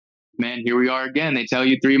man, here we are again. They tell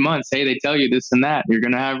you 3 months. Hey, they tell you this and that. You're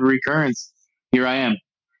going to have a recurrence. Here I am.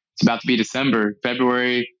 It's about to be December.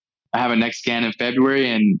 February, I have a next scan in February,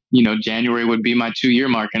 and January would be my 2-year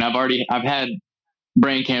mark. And I've had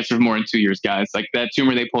brain cancer for more than 2 years, guys. Like, that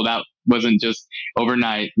tumor they pulled out wasn't just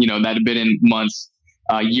overnight. That had been in months,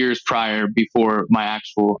 years prior, before my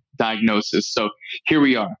actual diagnosis. So here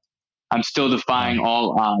we are. I'm still defying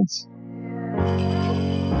all odds.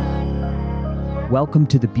 Welcome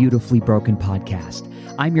to the Beautifully Broken podcast.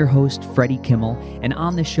 I'm your host, Freddie Kimmel, and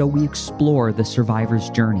on this show we explore the survivor's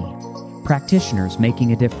journey, practitioners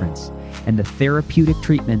making a difference, and the therapeutic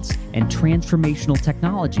treatments and transformational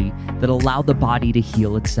technology that allow the body to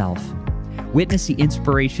heal itself. Witness the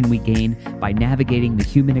inspiration we gain by navigating the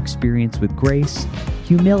human experience with grace,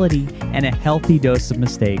 humility, and a healthy dose of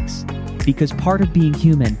mistakes. Because part of being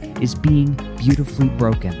human is being beautifully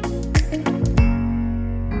broken.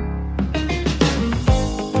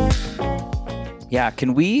 Yeah,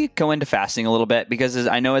 can we go into fasting a little bit? Because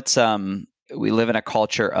I know it's we live in a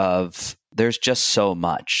culture of there's just so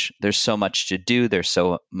much. There's so much to do. There's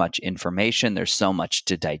so much information. There's so much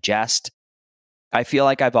to digest. I feel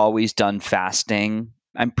like I've always done fasting.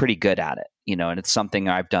 I'm pretty good at it, and it's something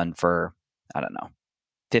I've done for,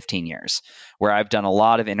 15 years, where I've done a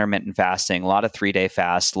lot of intermittent fasting, a lot of 3-day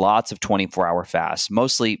fasts, lots of 24-hour fasts,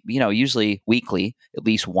 mostly, usually weekly, at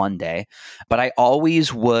least one day. But I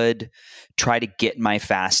always would try to get my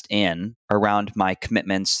fast in around my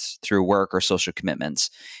commitments through work or social commitments.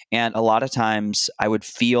 And a lot of times I would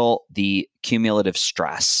feel the cumulative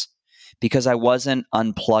stress because I wasn't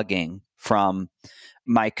unplugging from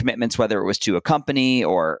my commitments, whether it was to a company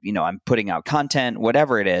or, I'm putting out content,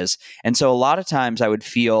 whatever it is. And so a lot of times I would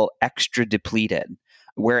feel extra depleted.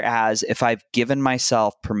 Whereas if I've given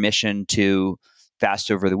myself permission to fast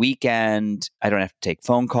over the weekend, I don't have to take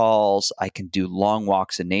phone calls, I can do long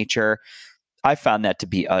walks in nature. I found that to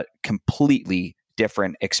be a completely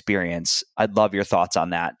different experience. I'd love your thoughts on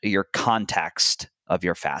that, your context of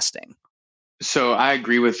your fasting. So I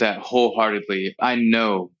agree with that wholeheartedly. I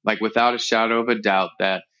know, without a shadow of a doubt,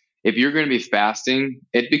 that if you're going to be fasting,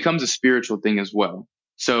 it becomes a spiritual thing as well.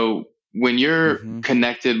 So when you're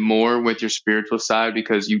connected more with your spiritual side,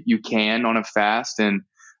 because you can on a fast, and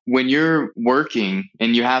when you're working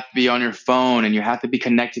and you have to be on your phone and you have to be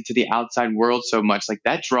connected to the outside world so much,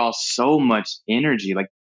 that draws so much energy.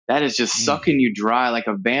 That is just sucking you dry like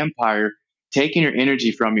a vampire, taking your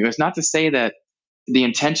energy from you. It's not to say that the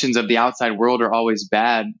intentions of the outside world are always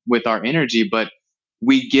bad with our energy, but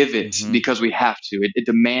we give it because we have to. It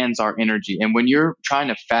demands our energy. And when you're trying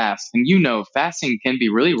to fast, and fasting can be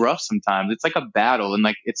really rough sometimes. It's like a battle, and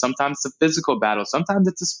it's sometimes a physical battle. Sometimes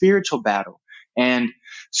it's a spiritual battle. And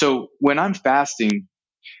so when I'm fasting,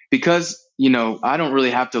 because, I don't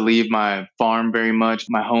really have to leave my farm very much,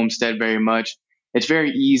 my homestead very much, it's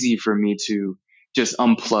very easy for me to just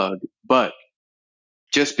unplug. But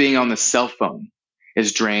just being on the cell phone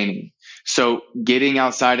is draining. So getting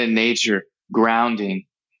outside in nature, grounding.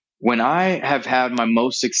 When I have had my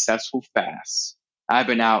most successful fasts, I've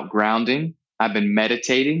been out grounding, I've been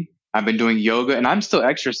meditating, I've been doing yoga, and I'm still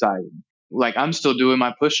exercising. I'm still doing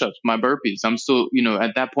my push-ups, my burpees. I'm still,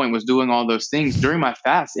 at that point was doing all those things during my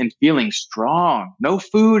fast and feeling strong. No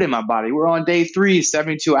food in my body. We're on day 3,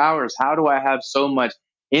 72 hours. How do I have so much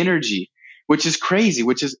energy? Which is crazy,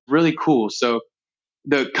 which is really cool. So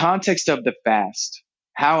the context of the fast,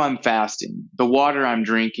 how I'm fasting, the water I'm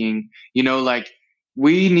drinking,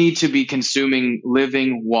 we need to be consuming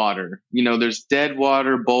living water. There's dead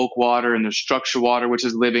water, bulk water, and there's structured water, which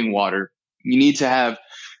is living water. You need to have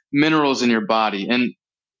minerals in your body. And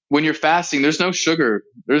when you're fasting, there's no sugar,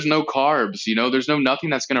 there's no carbs, there's nothing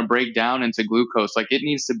that's going to break down into glucose. It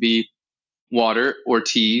needs to be water or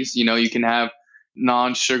teas. You can have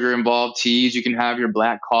non-sugar involved teas. You can have your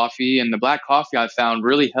black coffee, and the black coffee I found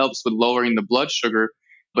really helps with lowering the blood sugar,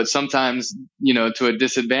 but sometimes, to a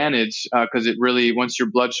disadvantage, because it really, once your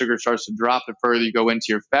blood sugar starts to drop, the further you go into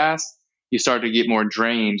your fast, you start to get more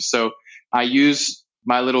drained. So I use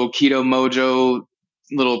my little Keto Mojo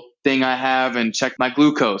little thing I have and check my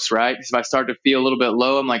glucose, right? If I start to feel a little bit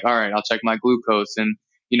low, I'm like, all right, I'll check my glucose. And,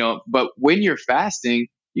 but when you're fasting,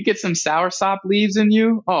 you get some soursop leaves in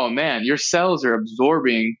you. Oh man, your cells are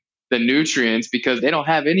absorbing the nutrients because they don't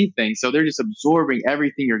have anything. So they're just absorbing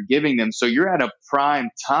everything you're giving them. So you're at a prime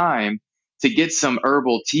time to get some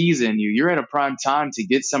herbal teas in you. You're at a prime time to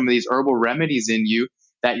get some of these herbal remedies in you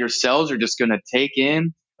that your cells are just going to take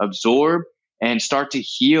in, absorb, and start to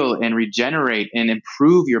heal and regenerate and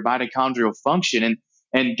improve your mitochondrial function.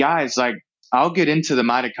 And guys, I'll get into the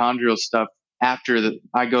mitochondrial stuff after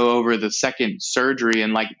I go over the second surgery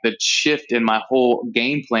and like the shift in my whole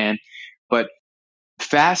game plan. But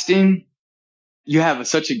fasting, you have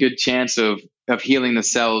such a good chance of healing the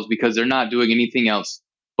cells because they're not doing anything else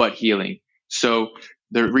but healing. So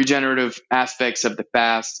the regenerative aspects of the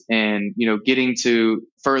fast and, getting to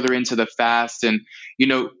further into the fast and,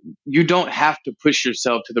 you don't have to push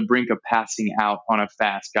yourself to the brink of passing out on a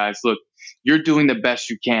fast, guys. Look, you're doing the best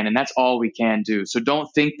you can, and that's all we can do. So don't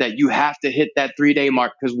think that you have to hit that 3 day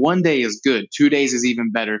mark, because 1 day is good. 2 days is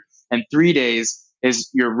even better. And 3 days is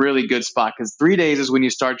your really good spot, because 3 days is when you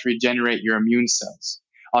start to regenerate your immune cells.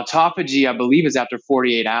 Autophagy, I believe, is after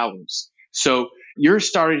 48 hours. So you're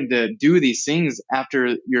starting to do these things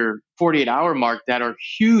after your 48-hour mark that are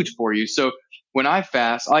huge for you. So when I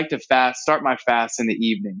fast, I like to start my fast in the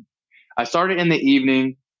evening. I start it in the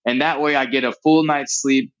evening, and that way I get a full night's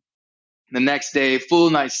sleep. The next day, full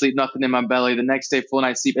night's sleep, nothing in my belly. The next day, full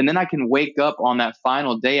night's sleep. And then I can wake up on that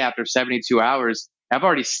final day after 72 hours. I've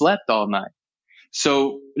already slept all night.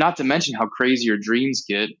 So, not to mention how crazy your dreams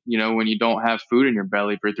get, when you don't have food in your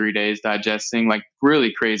belly for 3 days digesting, like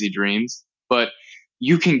really crazy dreams. But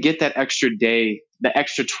you can get that extra day, the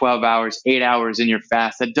extra 12 hours, 8 hours in your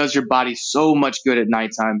fast. That does your body so much good at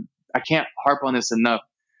nighttime. I can't harp on this enough.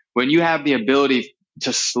 When you have the ability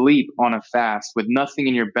to sleep on a fast with nothing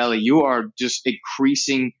in your belly, you are just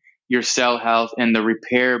increasing your cell health and the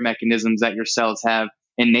repair mechanisms that your cells have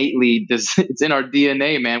innately. It's in our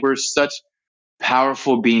DNA, man. We're such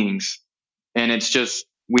powerful beings, and it's just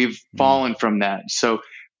we've fallen from that. So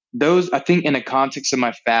those, I think, in the context of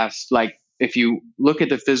my fast, like if you look at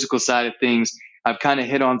the physical side of things, I've kind of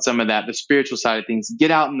hit on some of that. The spiritual side of things, get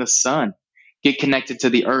out in the sun, get connected to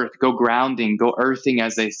the earth, go grounding, go earthing,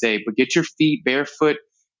 as they say, but get your feet barefoot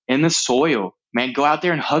in the soil, man. Go out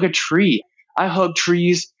there and hug a tree. I hug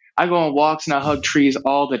trees. I go on walks and I hug trees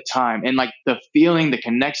all the time. And like the feeling, the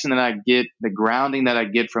connection that I get, the grounding that I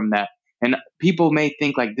get from that. And people may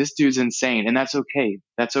think like this dude's insane, and that's okay.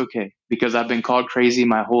 That's okay, because I've been called crazy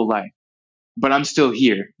my whole life, but I'm still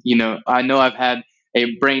here. I know I've had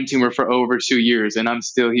a brain tumor for over 2 years, and I'm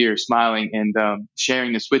still here smiling and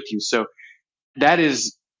sharing this with you. So that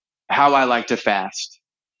is how I like to fast.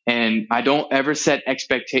 And I don't ever set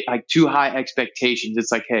too high expectations.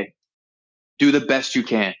 It's like, hey, do the best you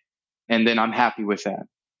can. And then I'm happy with that.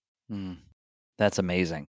 That's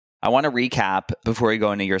amazing. I want to recap before we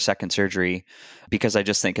go into your second surgery, because I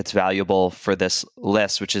just think it's valuable for this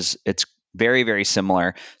list, it's very, very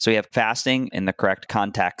similar. So we have fasting in the correct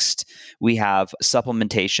context. We have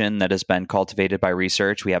supplementation that has been cultivated by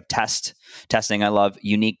research. We have testing. I love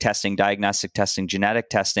unique testing, diagnostic testing, genetic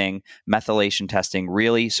testing, methylation testing,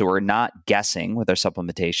 really. So we're not guessing with our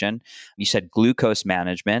supplementation. You said glucose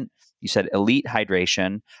management. You said elite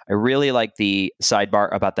hydration. I really like the sidebar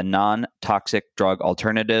about the non-toxic drug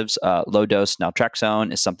alternatives. Low-dose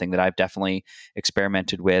naltrexone is something that I've definitely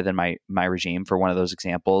experimented with in my regime. For one of those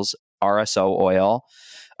examples, RSO oil.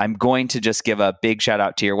 I'm going to just give a big shout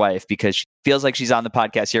out to your wife, because she feels like she's on the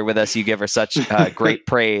podcast here with us. You give her such great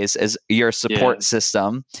praise as your support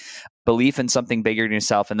system, belief in something bigger than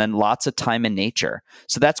yourself, and then lots of time in nature.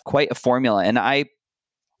 So that's quite a formula. And I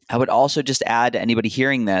would also just add to anybody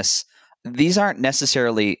hearing this, these aren't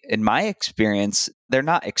necessarily, in my experience, they're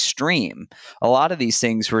not extreme. A lot of these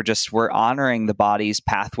things we're honoring the body's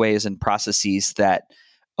pathways and processes that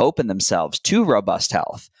open themselves to robust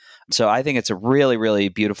health. So I think it's a really, really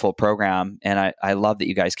beautiful program. And I love that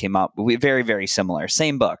you guys came up. We're very, very similar.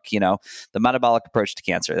 Same book, The Metabolic Approach to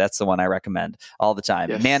Cancer. That's the one I recommend all the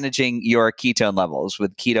time. Yes. Managing your ketone levels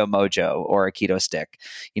with Keto Mojo or a keto stick.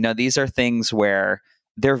 These are things where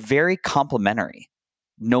they're very complementary,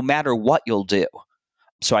 no matter what you'll do.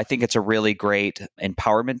 So I think it's a really great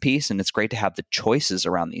empowerment piece, and it's great to have the choices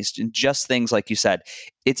around these. And just things like you said,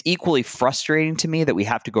 it's equally frustrating to me that we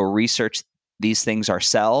have to go research these things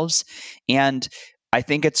ourselves. And I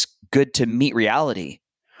think it's good to meet reality,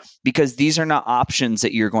 because these are not options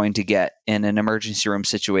that you're going to get in an emergency room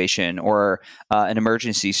situation or an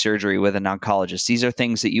emergency surgery with an oncologist. These are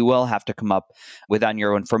things that you will have to come up with on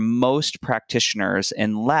your own for most practitioners,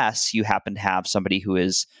 unless you happen to have somebody who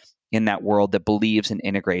is in that world that believes in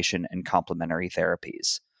integration and complementary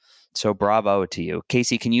therapies. So bravo to you.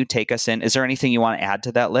 Casey, can you take us in? Is there anything you want to add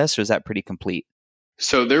to that list, or is that pretty complete?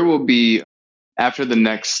 So there will be, after the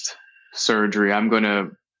next surgery, I'm going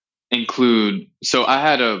to include, so I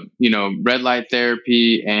had a, red light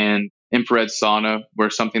therapy and infrared sauna were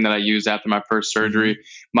something that I used after my first surgery.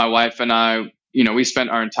 My wife and I, we spent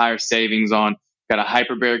our entire savings on, got a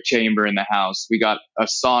hyperbaric chamber in the house. We got a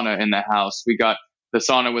sauna in the house. We got the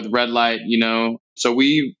sauna with red light, So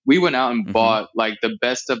we went out and Mm-hmm. bought like the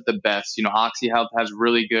best of the best. OxyHealth has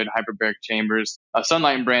really good hyperbaric chambers.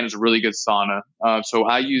 Sunlight and Brand is a really good sauna. So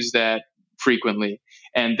I use that frequently.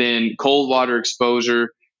 And then cold water exposure,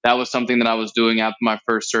 that was something that I was doing after my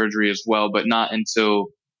first surgery as well, but not until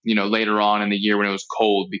later on in the year when it was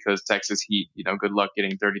cold, because Texas heat, good luck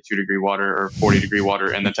getting 32-degree water or 40-degree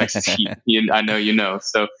water in the Texas heat. I know,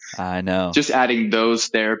 So I know. just adding those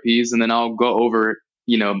therapies, and then I'll go over,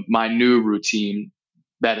 my new routine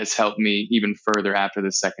that has helped me even further after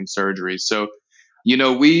the second surgery. So,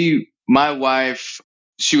 my wife,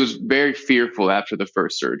 she was very fearful after the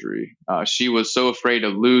first surgery. She was so afraid to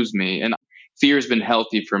lose me, and fear has been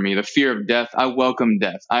healthy for me. The fear of death, I welcome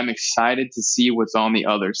death. I'm excited to see what's on the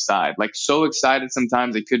other side. Like, so excited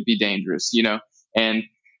sometimes it could be dangerous, and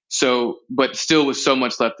so, but still with so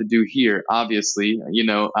much left to do here, obviously,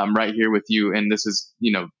 I'm right here with you. And this is,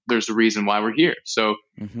 there's a reason why we're here. So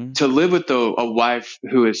Mm-hmm. to live with a wife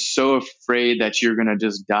who is so afraid that you're going to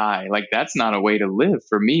just die, like that's not a way to live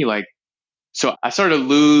for me. Like, so I started to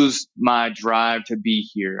lose my drive to be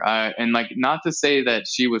here. And like, not to say that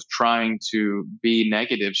she was trying to be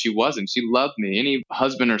negative. She wasn't. She loved me. Any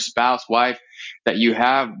husband or spouse, wife that you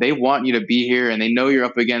have, they want you to be here, and they know you're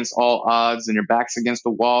up against all odds and your back's against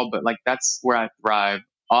the wall. But like, that's where I thrive.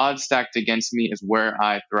 Odds stacked against me is where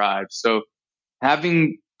I thrive. So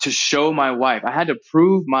having to show my wife, I had to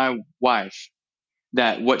prove my wife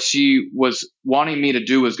that what she was wanting me to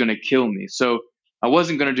do was going to kill me. So I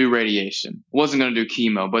wasn't going to do radiation. I wasn't going to do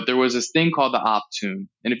chemo, but there was this thing called the Optune.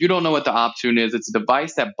 And if you don't know what the Optune is, it's a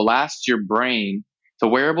device that blasts your brain. It's a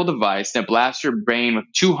wearable device that blasts your brain with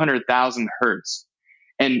 200,000 hertz.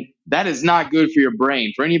 And that is not good for your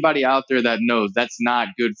brain. For anybody out there that knows, that's not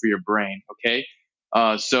good for your brain. Okay.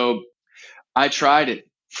 So I tried it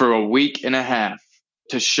for a week and a half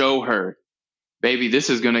to show her, baby, this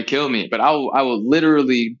is going to kill me. But I will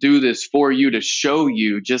literally do this for you to show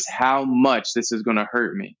you just how much this is going to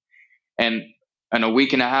hurt me. And a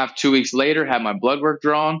week and a half, 2 weeks later, had my blood work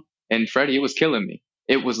drawn, and Freddie, it was killing me.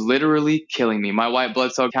 It was literally killing me. My white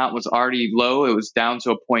blood cell count was already low. It was down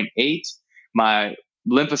to a 0.8. My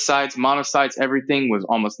lymphocytes, monocytes, everything was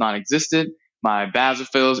almost non-existent. My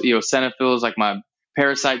basophils, eosinophils, like my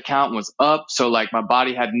parasite count was up. So like my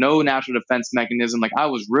body had no natural defense mechanism. Like I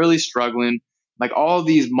was really struggling. Like all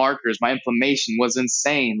these markers, my inflammation was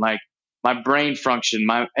insane. Like my brain function,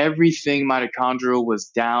 my everything mitochondrial was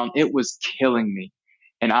down. It was killing me.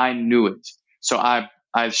 And I knew it. So I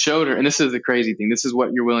showed her, and this is the crazy thing. This is what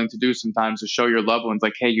you're willing to do sometimes, to show your loved ones,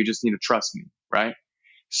 like, hey, you just need to trust me, right?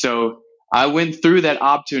 So I went through that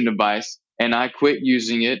Optune device and I quit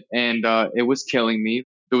using it, and it was killing me.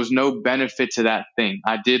 There was no benefit to that thing.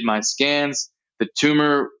 I did my scans, the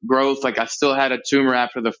tumor growth, like I still had a tumor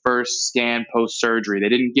after the first scan post surgery. They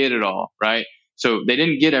didn't get it all, right? So they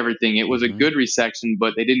didn't get everything. It was a Mm-hmm. good resection,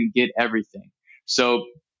 but they didn't get everything. So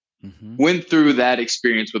Mm-hmm. went through that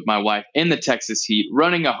experience with my wife in the Texas heat,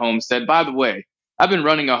 running a homestead. By the way, I've been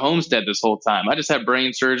running a homestead this whole time. I just had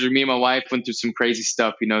brain surgery. Me and my wife went through some crazy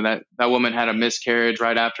stuff. That woman had a miscarriage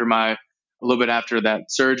right after a little bit after that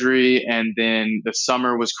surgery. And then the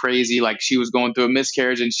summer was crazy. Like she was going through a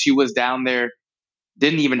miscarriage and she was down there,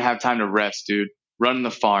 didn't even have time to rest, dude, running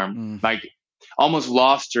the farm. Mm. Like almost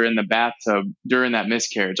lost her in the bathtub during that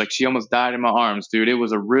miscarriage. Like she almost died in my arms, dude. It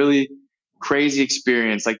was a really crazy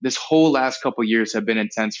experience. Like this whole last couple years have been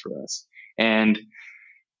intense for us. And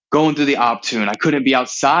going through the Optune, I couldn't be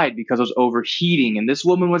outside because I was overheating. And this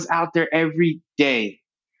woman was out there every day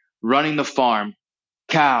running the farm,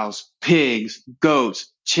 cows, pigs,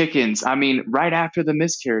 goats, chickens. I mean, right after the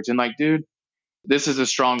miscarriage. And like, dude, this is the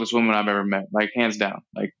strongest woman I've ever met, like hands down.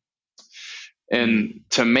 Like, Mm. and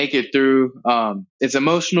to make it through, it's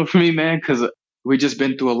emotional for me, man, because we just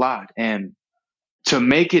been through a lot. And to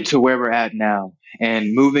make it to where we're at now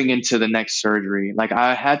and moving into the next surgery, like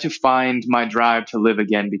I had to find my drive to live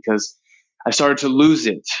again, because I started to lose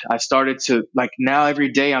it. I started to, like, now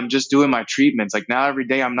every day I'm just doing my treatments. Like now every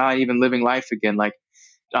day I'm not even living life again. Like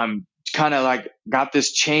I'm kind of like got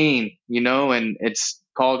this chain, and it's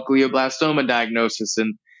called glioblastoma diagnosis.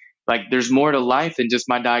 And like there's more to life than just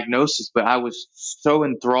my diagnosis. But I was so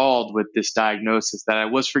enthralled with this diagnosis that I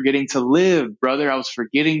was forgetting to live, brother. I was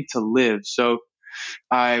forgetting to live. So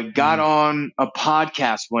I got Mm. on a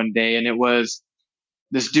podcast one day, and it was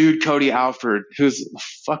this dude, Cody Alford, who's a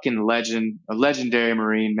fucking legend, a legendary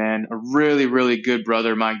Marine, man, a really, really good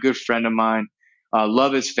brother of mine, good friend of mine.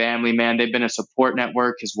 Love his family, man. They've been a support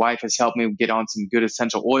network. His wife has helped me get on some good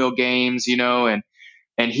essential oil games,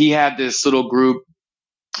 and he had this little group.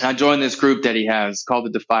 And I joined this group that he has called the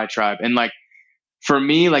Defy Tribe. And like, for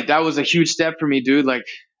me, like that was a huge step for me, dude. Like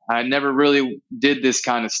I never really did this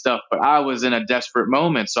kind of stuff, but I was in a desperate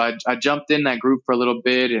moment. So I jumped in that group for a little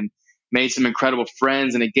bit and made some incredible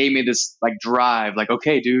friends. And it gave me this like drive, like,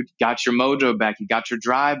 okay, dude, got your mojo back. You got your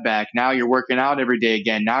drive back. Now you're working out every day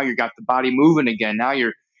again. Now you got the body moving again. Now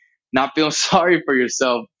you're not feeling sorry for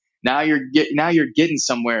yourself. Now you're getting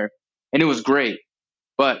somewhere. And it was great.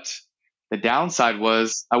 But the downside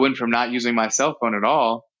was I went from not using my cell phone at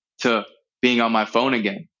all to being on my phone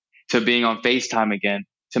again, to being on FaceTime again,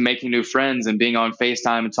 to making new friends and being on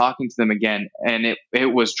FaceTime and talking to them again. And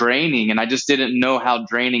it was draining. And I just didn't know how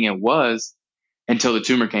draining it was until the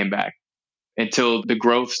tumor came back, until the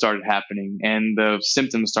growth started happening and the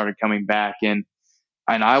symptoms started coming back. And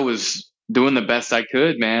I was doing the best I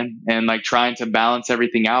could, man, and like trying to balance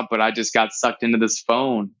everything out. But I just got sucked into this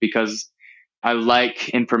phone because I like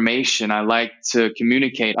information. I like to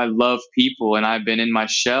communicate. I love people. And I've been in my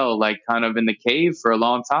shell, like kind of in the cave for a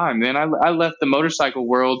long time. Then I left the motorcycle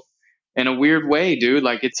world in a weird way, dude.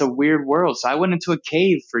 Like it's a weird world. So I went into a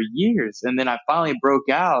cave for years and then I finally broke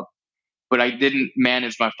out, but I didn't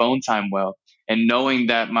manage my phone time well. And knowing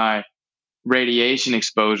that my radiation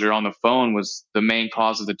exposure on the phone was the main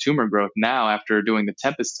cause of the tumor growth now after doing the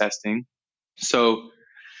Tempest testing. So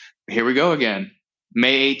here we go again.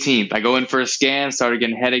 May 18th, I go in for a scan, started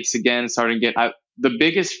getting headaches again, the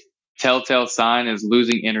biggest telltale sign is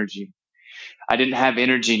losing energy. I didn't have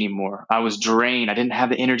energy anymore. I was drained. I didn't have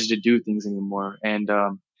the energy to do things anymore. And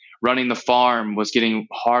running the farm was getting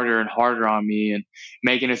harder and harder on me, and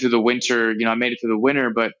making it through the winter. I made it through the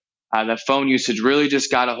winter, but that phone usage really just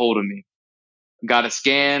got a hold of me. Got a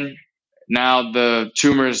scan. Now the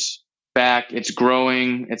tumor's back. It's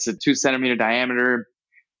growing. It's a 2 centimeter diameter.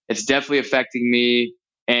 It's definitely affecting me.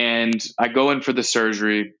 And I go in for the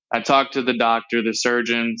surgery. I talk to the doctor, the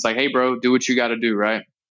surgeon. It's like, hey, bro, do what you got to do, right?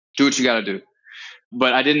 Do what you got to do.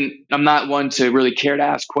 But I'm not one to really care to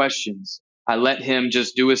ask questions. I let him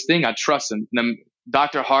just do his thing. I trust him. And then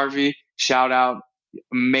Dr. Harvey, shout out,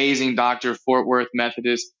 amazing doctor, Fort Worth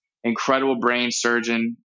Methodist, incredible brain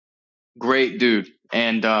surgeon, great dude.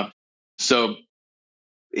 And so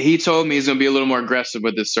he told me he's going to be a little more aggressive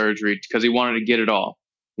with this surgery because he wanted to get it all.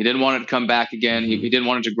 He didn't want it to come back again. He didn't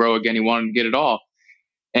want it to grow again. He wanted to get it all.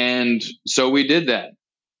 And so we did that.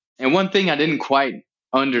 And one thing I didn't quite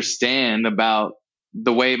understand about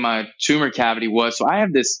the way my tumor cavity was, so I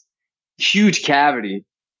have this huge cavity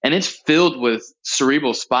and it's filled with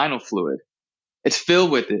cerebral spinal fluid. It's filled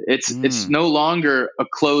with it. It's no longer a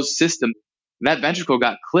closed system. That ventricle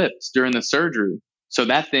got clipped during the surgery. So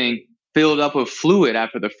that thing filled up with fluid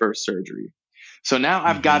after the first surgery. So now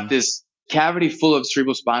I've got this cavity full of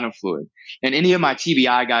cerebral spinal fluid. And any of my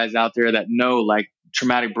TBI guys out there that know like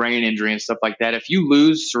traumatic brain injury and stuff like that, if you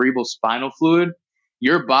lose cerebral spinal fluid,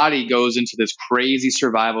 your body goes into this crazy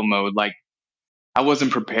survival mode. Like I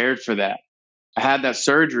wasn't prepared for that. I had that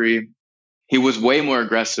surgery. He was way more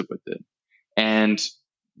aggressive with it. And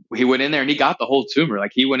he went in there and he got the whole tumor.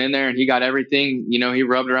 Like he went in there and he got everything, he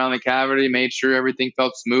rubbed around the cavity, made sure everything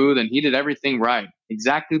felt smooth, and he did everything right,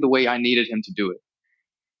 exactly the way I needed him to do it.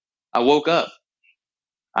 I woke up.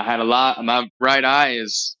 My right eye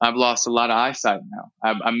I've lost a lot of eyesight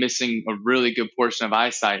now. I'm missing a really good portion of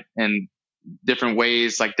eyesight in different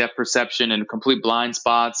ways, like depth perception and complete blind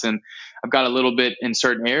spots. And I've got a little bit in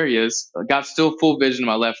certain areas. I got still full vision in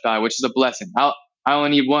my left eye, which is a blessing. I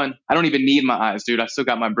only need one. I don't even need my eyes, dude. I still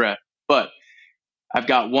got my breath, but I've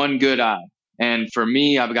got one good eye. And for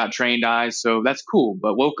me, I've got trained eyes. So that's cool.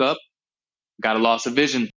 But woke up, got a loss of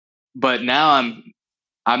vision. But now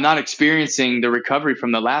I'm not experiencing the recovery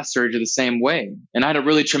from the last surgery the same way. And I had a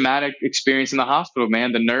really traumatic experience in the hospital,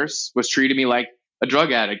 man. The nurse was treating me like a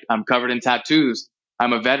drug addict. I'm covered in tattoos.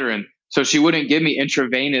 I'm a veteran. So she wouldn't give me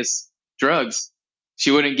intravenous drugs.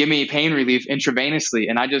 She wouldn't give me pain relief intravenously.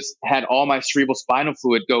 And I just had all my cerebral spinal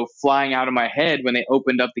fluid go flying out of my head when they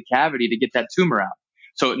opened up the cavity to get that tumor out.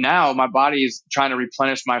 So now my body is trying to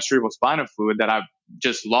replenish my cerebral spinal fluid that I've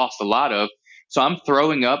just lost a lot of. So I'm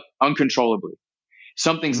throwing up uncontrollably.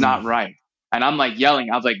 Something's not right. And I'm like yelling.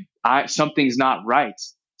 I was like, something's not right.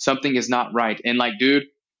 Something is not right. And like, dude,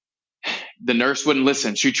 the nurse wouldn't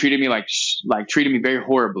listen. She treated me treated me very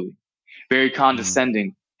horribly, very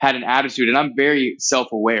condescending, had an attitude. And I'm very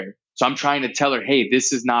self-aware. So I'm trying to tell her, hey,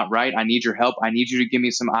 this is not right. I need your help. I need you to give me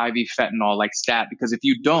some IV fentanyl, like stat, because if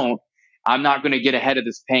you don't, I'm not going to get ahead of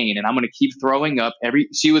this pain. And I'm going to keep throwing up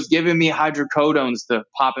she was giving me hydrocodones to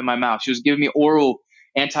pop in my mouth. She was giving me oral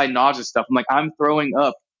anti-nausea stuff. I'm like, I'm throwing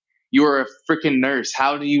up. You are a freaking nurse.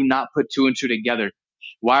 How do you not put two and two together?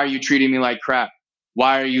 Why are you treating me like crap?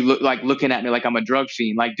 Why are you looking at me like I'm a drug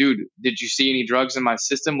fiend? Like, dude, did you see any drugs in my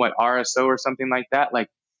system? What, RSO or something like that? Like,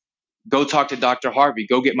 go talk to Dr. Harvey,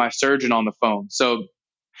 go get my surgeon on the phone. So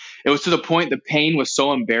it was to the point the pain was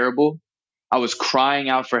so unbearable. I was crying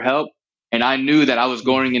out for help, and I knew that I was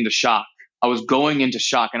going into shock. I was going into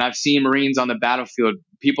shock, and I've seen Marines on the battlefield,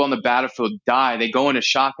 people on the battlefield die. They go into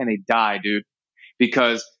shock and they die, dude,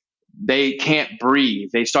 because they can't breathe.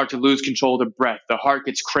 They start to lose control of their breath. The heart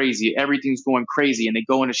gets crazy. Everything's going crazy, and they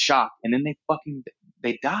go into shock, and then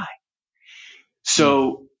they die.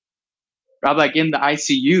 So I'm like in the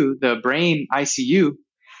ICU, the brain ICU,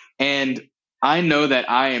 and I know that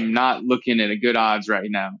I am not looking at a good odds right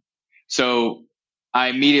now. So I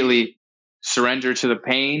immediately surrendered to the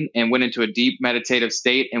pain and went into a deep meditative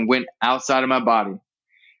state and went outside of my body.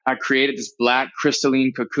 I created this black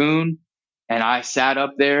crystalline cocoon, and I sat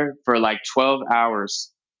up there for like 12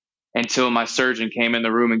 hours until my surgeon came in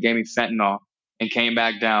the room and gave me fentanyl and came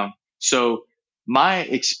back down. So my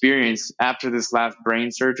experience after this last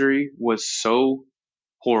brain surgery was so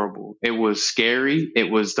horrible. It was scary.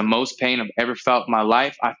 It was the most pain I've ever felt in my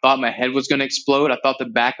life. I thought my head was going to explode. I thought the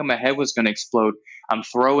back of my head was going to explode. I'm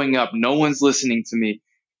throwing up. No one's listening to me.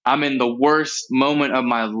 I'm in the worst moment of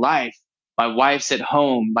my life. My wife's at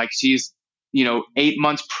home. Like she's, 8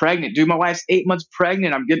 months pregnant. Dude, my wife's 8 months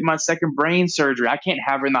pregnant. I'm getting my second brain surgery. I can't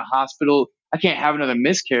have her in the hospital. I can't have another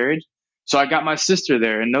miscarriage. So I got my sister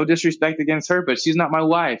there, and no disrespect against her, but she's not my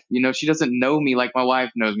wife. She doesn't know me like my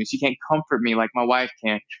wife knows me. She can't comfort me like my wife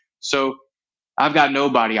can. So I've got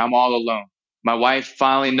nobody. I'm all alone. My wife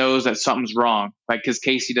finally knows that something's wrong. Like, cause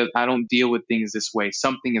I don't deal with things this way.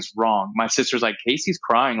 Something is wrong. My sister's like, Casey's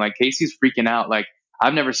crying. Like Casey's freaking out. Like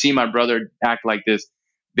I've never seen my brother act like this.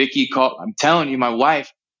 I'm telling you, my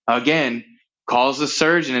wife again calls the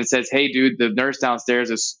surgeon and says, hey dude, the nurse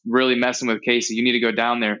downstairs is really messing with Casey. You need to go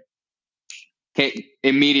down there.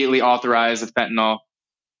 Immediately authorized the fentanyl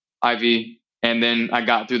IV, and then I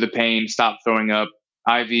got through the pain, stopped throwing up,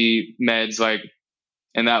 IV meds,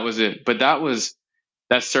 and that was it. But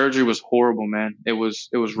that surgery was horrible, man. It was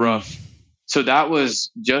rough. So that was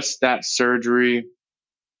just that surgery.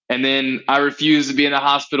 And then I refused to be in the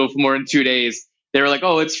hospital for more than 2 days. They were like,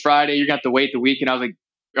 oh, it's Friday. You're going to have to wait the week. And I was like,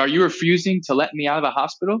 are you refusing to let me out of the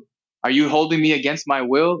hospital? Are you holding me against my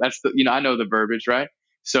will? That's I know the verbiage, right?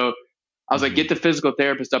 So I was like, get the physical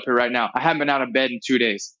therapist up here right now. I haven't been out of bed in 2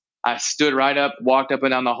 days. I stood right up, walked up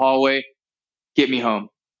and down the hallway. Get me home.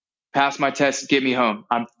 Pass my test. Get me home.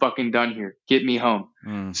 I'm fucking done here. Get me home.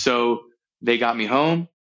 So they got me home,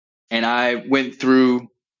 and I went through.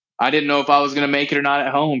 I didn't know if I was going to make it or not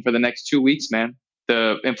at home for the next 2 weeks, man.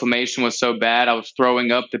 The inflammation was so bad. I was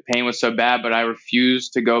throwing up. The pain was so bad, but I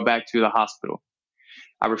refused to go back to the hospital.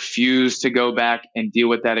 I refused to go back and deal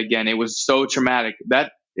with that again. It was so traumatic.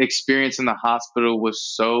 That experience in the hospital was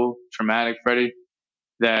so traumatic, Freddie,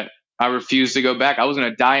 that I refused to go back. I was going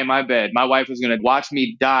to die in my bed. My wife was going to watch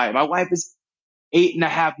me die. My wife is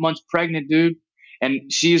 8.5 months pregnant, dude.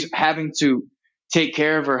 And she's having to take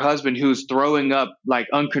care of her husband who's throwing up like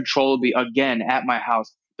uncontrollably again at my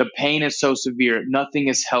house. The pain is so severe. Nothing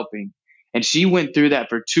is helping. And she went through that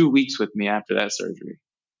for 2 weeks with me after that surgery.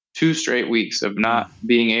 2 straight weeks of not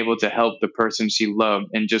being able to help the person she loved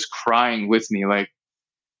and just crying with me. Like,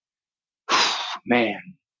 man,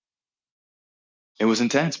 it was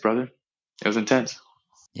intense, brother. It was intense.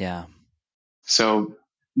 Yeah. So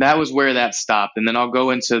that was where that stopped. And then I'll go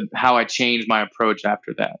into how I changed my approach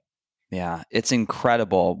after that. Yeah. It's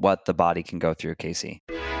incredible what the body can go through, Casey.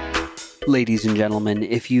 Ladies and gentlemen,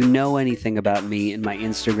 if you know anything about me and my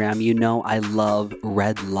Instagram, you know I love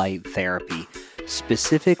red light therapy.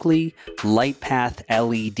 Specifically, LightPath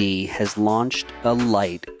LED has launched a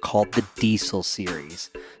light called the Diesel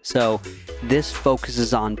series. So this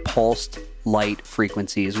focuses on pulsed light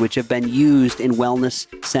frequencies, which have been used in wellness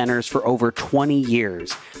centers for over 20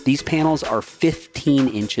 years. These panels are 15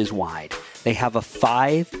 inches wide. They have a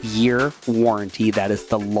 5-year warranty that is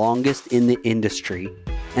the longest in the industry.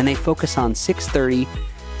 And they focus on 630,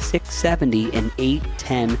 670, and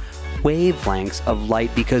 810 wavelengths of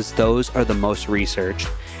light because those are the most researched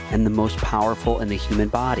and the most powerful in the human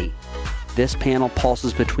body. This panel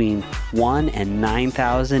pulses between 1 and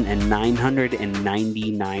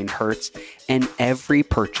 9,999 hertz, and every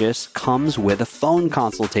purchase comes with a phone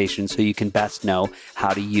consultation so you can best know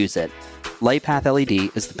how to use it. LightPath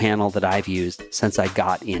LED is the panel that I've used since I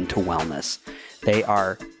got into wellness. They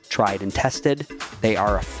are tried and tested. They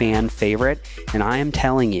are a fan favorite, and I am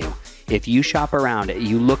telling you, if you shop around,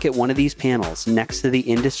 you look at one of these panels next to the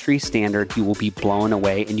industry standard, you will be blown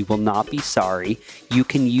away and you will not be sorry. You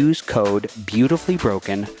can use code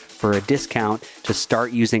BeautifullyBroken for a discount to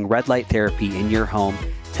start using red light therapy in your home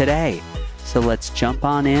today. So let's jump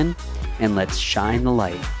on in and let's shine the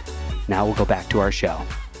light. Now we'll go back to our show.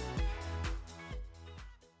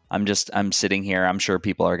 I'm sitting here. I'm sure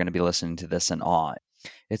people are going to be listening to this in awe.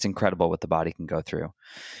 It's incredible what the body can go through.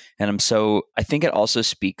 And I think it also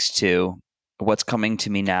speaks to what's coming to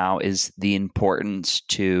me now is the importance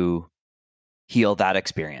to heal that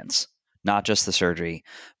experience, not just the surgery,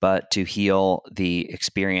 but to heal the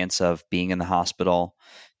experience of being in the hospital,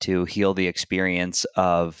 to heal the experience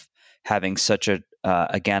of having such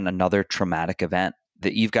again, another traumatic event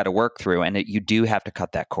that you've got to work through. And you do have to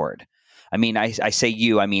cut that cord. I mean, I say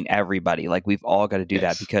you, I mean everybody. Like, we've all got to do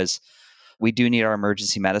that, Yes. because we do need our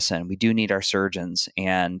emergency medicine. We do need our surgeons.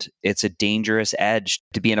 And it's a dangerous edge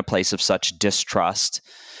to be in a place of such distrust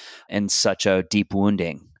and such a deep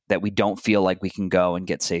wounding that we don't feel like we can go and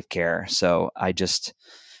get safe care. So I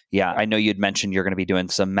know you'd mentioned you're going to be doing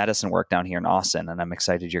some medicine work down here in Austin, and I'm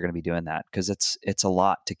excited you're going to be doing that, because it's a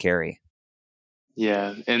lot to carry.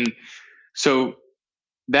 Yeah. And so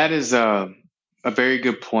that is a very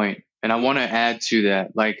good point. And I want to add to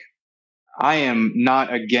that. Like, I am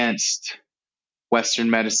not against Western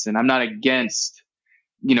medicine. I'm not against,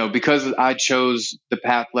 because I chose the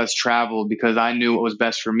path less traveled because I knew what was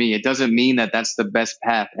best for me. It doesn't mean that that's the best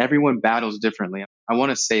path. Everyone battles differently. I want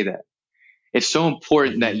to say that. It's so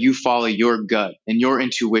important that Mm-hmm. you follow your gut and your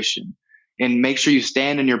intuition, and make sure you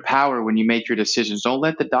stand in your power when you make your decisions. Don't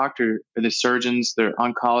let the doctor or the surgeons, the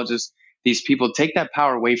oncologists, these people take that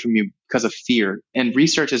power away from you because of fear. And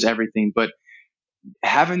research is everything, but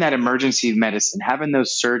having that emergency medicine, having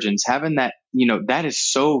those surgeons, having that, that is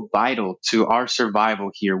so vital to our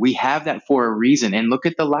survival here. We have that for a reason. And look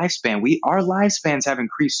at the lifespan. Our lifespans have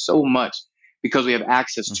increased so much because we have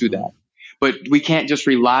access to Mm-hmm. that. But we can't just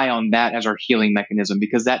rely on that as our healing mechanism,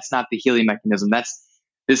 because that's not the healing mechanism.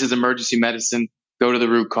 This is emergency medicine. Go to the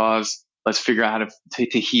root cause. Let's figure out how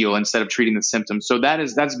to heal instead of treating the symptoms. So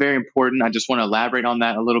that's very important. I just want to elaborate on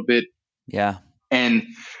that a little bit. Yeah. And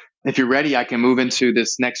if you're ready, I can move into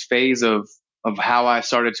this next phase of how I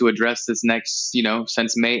started to address this next,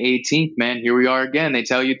 since May 18th, man. Here we are again. They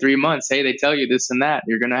tell you 3 months. Hey, they tell you this and that.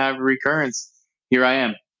 You're going to have a recurrence. Here I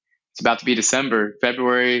am. It's about to be December.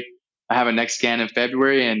 February, I have a next scan in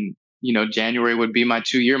February, and, January would be my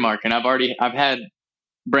 2-year mark. And I've had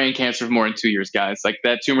brain cancer for more than 2 years, guys. Like,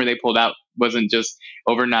 that tumor they pulled out wasn't just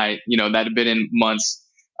overnight. That had been in months,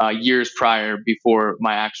 years prior, before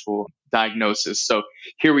my actual diagnosis. So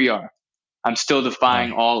here we are. I'm still defying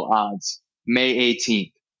Yeah. all odds. May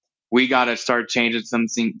 18th, we got to start changing some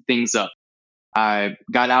things up. I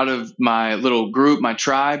got out of my little group, my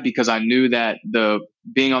tribe, because I knew that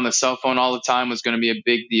being on the cell phone all the time was going to be a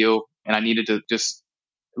big deal, and I needed to just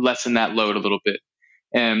lessen that load a little bit.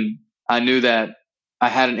 And I knew that I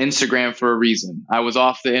had an Instagram for a reason. I was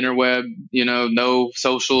off the interweb, no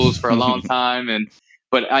socials for a long time,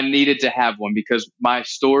 but I needed to have one because my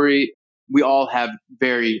story, we all have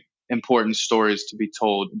very important stories to be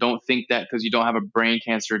told. Don't think that because you don't have a brain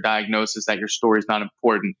cancer diagnosis that your story is not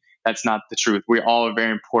important. That's not the truth. We all are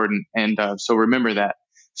very important. And so remember that.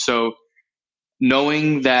 So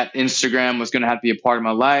knowing that Instagram was going to have to be a part of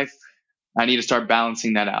my life, I need to start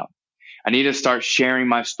balancing that out. I need to start sharing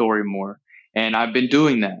my story more. And I've been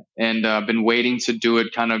doing that, and I've been waiting to do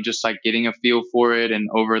it, kind of just like getting a feel for it. And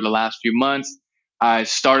over the last few months, I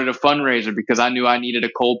started a fundraiser because I knew I needed a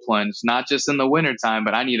cold plunge, not just in the wintertime,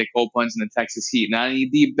 but I need a cold plunge in the Texas heat. And I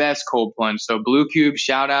need the best cold plunge. So Blue Cube,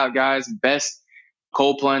 shout out, guys, best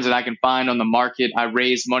cold plunge that I can find on the market. I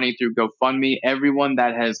raised money through GoFundMe. Everyone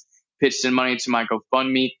that has pitched in money to my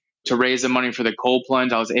GoFundMe to raise the money for the cold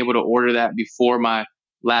plunge, I was able to order that before my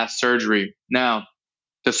last surgery. Now,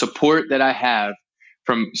 the support that I have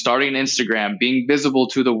from starting Instagram, being visible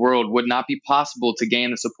to the world, would not be possible to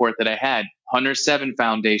gain the support that I had. Hunter 7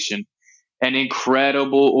 Foundation, an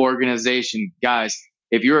incredible organization. Guys,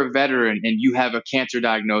 if you're a veteran and you have a cancer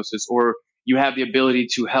diagnosis or you have the ability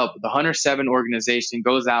to help, the Hunter 7 organization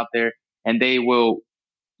goes out there and they will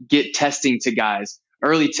get testing to guys,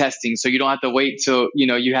 early testing, so you don't have to wait till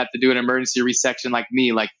you have to do an emergency resection like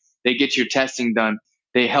me. Like, they get your testing done.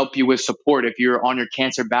 They help you with support if you're on your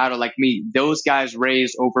cancer battle like me. Those guys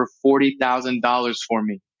raised over $40,000 for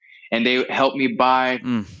me, and they helped me buy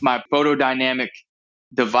my photodynamic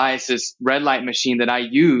device, this red light machine that I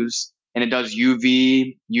use, and it does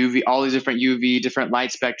UV, all these different UV, different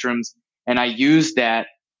light spectrums, and I use that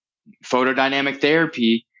photodynamic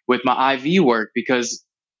therapy with my IV work, because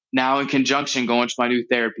now in conjunction going to my new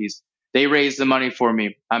therapies, they raise the money for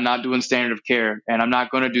me. I'm not doing standard of care, and I'm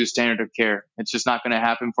not going to do standard of care. It's just not going to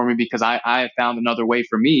happen for me because I have found another way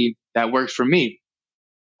for me that works for me.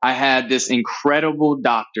 I had this incredible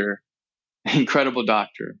doctor, and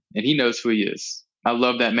he knows who he is. I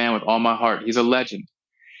love that man with all my heart. He's a legend.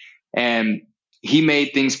 And he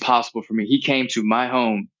made things possible for me. He came to my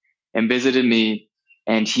home and visited me,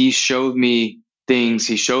 and he showed me things.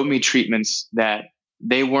 He showed me treatments that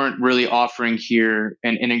they weren't really offering here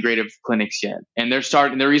in integrative clinics yet. And they're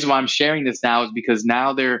starting. The reason why I'm sharing this now is because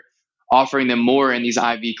now they're offering them more in these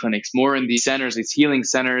IV clinics, more in these centers, these healing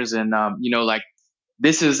centers, and like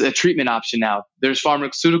this is a treatment option now. There's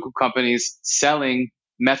pharmaceutical companies selling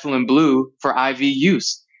methylene blue for IV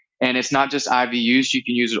use. And it's not just IV use. You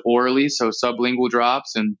can use it orally, so sublingual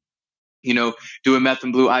drops, and do a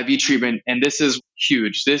methylene blue IV treatment. And this is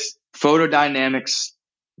huge. This photodynamics,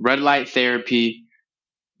 red light therapy,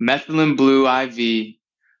 methylene blue IV,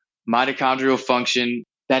 mitochondrial function,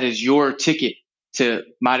 that is your ticket to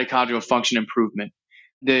mitochondrial function improvement.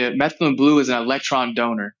 The methylene blue is an electron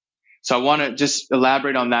donor. So I want to just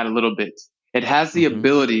elaborate on that a little bit. It has the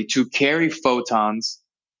ability to carry photons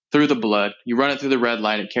through the blood. You run it through the red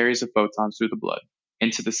light, it carries the photons through the blood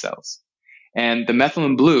into the cells. And the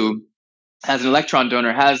methylene blue, as an electron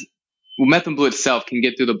donor, methylene blue itself can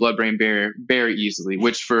get through the blood-brain barrier very easily,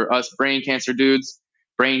 which for us brain cancer dudes,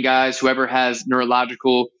 brain guys, whoever has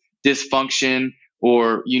neurological dysfunction,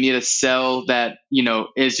 or you need a cell that,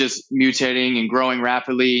 is just mutating and growing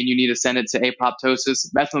rapidly and you need to send it to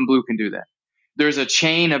apoptosis, methylene blue can do that. There's a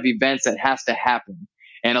chain of events that has to happen.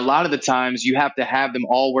 And a lot of the times you have to have them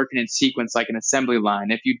all working in sequence like an assembly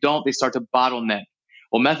line. If you don't, they start to bottleneck.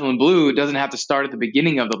 Well, methylene blue doesn't have to start at the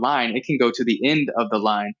beginning of the line. It can go to the end of the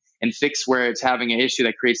line and fix where it's having an issue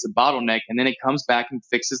that creates the bottleneck. And then it comes back and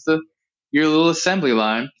fixes your little assembly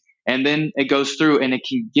line. And then it goes through and it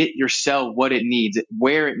can get your cell what it needs,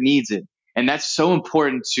 where it needs it. And that's so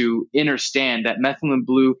important to understand that methylene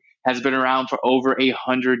blue has been around for over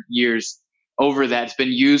 100 years. Over that, it's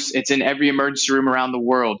been used. It's in every emergency room around the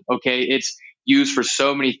world. Okay. It's used for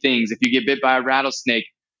so many things. If you get bit by a rattlesnake,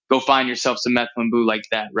 go find yourself some methylene blue like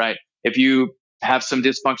that, right? If you have some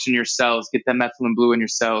dysfunction in your cells, get that methylene blue in your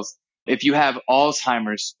cells. If you have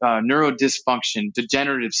Alzheimer's, neurodysfunction,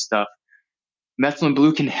 degenerative stuff, methylene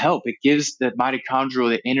blue can help. It gives the mitochondria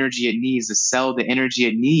the energy it needs, the cell the energy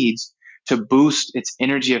it needs to boost its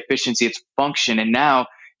energy efficiency, its function. And now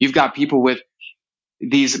you've got people with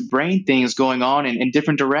these brain things going on in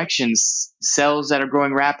different directions, cells that are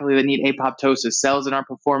growing rapidly that need apoptosis, cells that aren't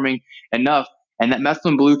performing enough, and that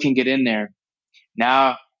methylene blue can get in there.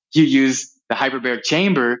 Now you use the hyperbaric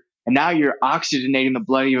chamber, and now you're oxygenating the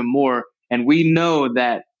blood even more. And we know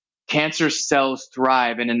that cancer cells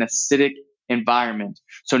thrive in an acidic environment.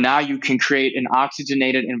 So now you can create an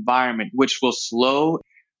oxygenated environment, which will slow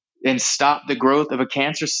and stop the growth of a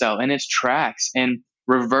cancer cell in its tracks and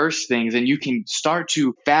reverse things. And you can start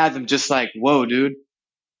to fathom just like, whoa, dude,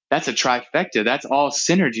 that's a trifecta. That's all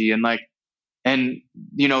synergy. And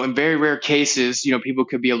in very rare cases, people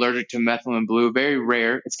could be allergic to methylene blue. Very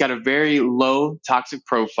rare. It's got a very low toxic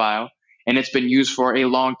profile, and it's been used for a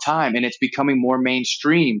long time, and it's becoming more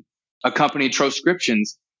mainstream. Accompanied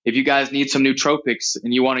transcriptions. If you guys need some nootropics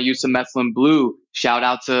and you want to use some methylene blue, shout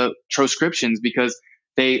out to transcriptions because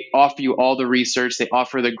they offer you all the research. They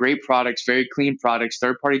offer the great products, very clean products,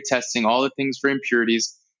 third-party testing, all the things for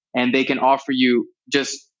impurities, and they can offer you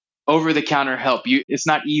just over-the-counter help. It's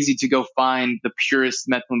not easy to go find the purest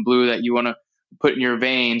methylene blue that you want to put in your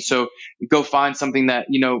vein. So go find something that,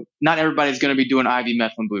 not everybody's going to be doing IV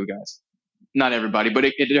methylene blue, guys. Not everybody, but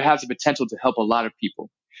it has the potential to help a lot of people.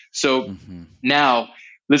 So now,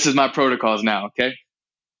 this is my protocols now, okay?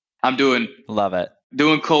 Love it.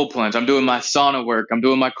 Doing cold plunge. I'm doing my sauna work. I'm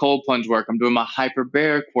doing my cold plunge work. I'm doing my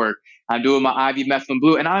hyperbaric work. I'm doing my IV methylene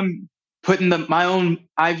blue. And I'm putting my own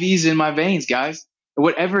IVs in my veins, guys.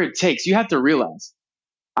 Whatever it takes. You have to realize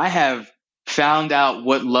I have found out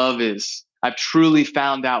what love is. I've truly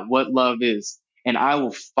found out what love is. And I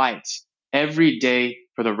will fight every day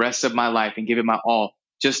for the rest of my life and give it my all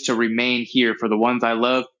just to remain here for the ones I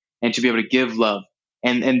love and to be able to give love.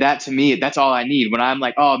 And that to me, that's all I need. When I'm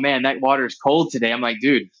like, oh man, that water is cold today. I'm like,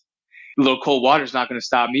 dude, a little cold water is not going to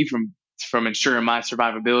stop me from ensuring my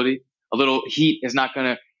survivability. A little heat is not going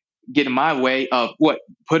to get in my way of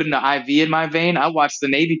putting the IV in my vein. I watched the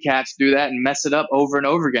Navy cats do that and mess it up over and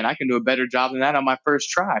over again. I can do a better job than that on my first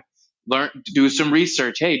try. Do some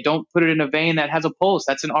research. Hey, don't put it in a vein that has a pulse.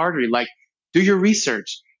 That's an artery. Like, do your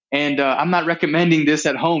research. And I'm not recommending this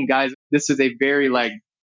at home, guys. This is a very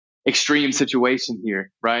extreme situation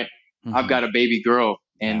here, right? I've got a baby girl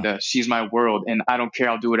and she's my world, and I don't care.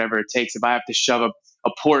 I'll do whatever it takes. If I have to shove a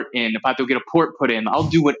port in, if I have to get a port put in, I'll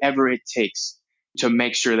do whatever it takes to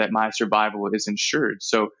make sure that my survival is ensured.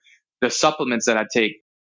 So the supplements that I take,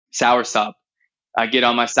 soursop, I get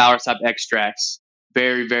on my soursop extracts,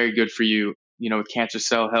 very, very good for you, with cancer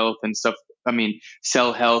cell health and stuff.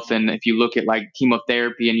 cell health. And if you look at like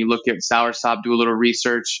chemotherapy and you look at soursop, do a little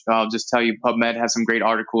research. I'll just tell you, PubMed has some great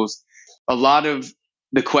articles. A lot of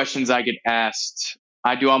the questions I get asked,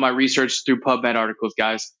 I do all my research through PubMed articles,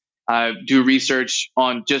 guys. I do research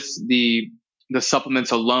on just the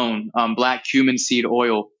supplements alone. Black cumin seed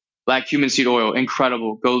oil,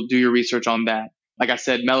 incredible. Go do your research on that. Like I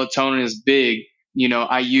said, melatonin is big.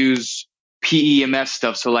 I use PEMF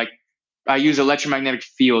stuff. So like I use electromagnetic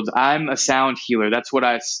fields. I'm a sound healer. That's what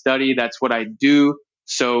I study. That's what I do.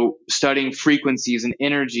 So studying frequencies and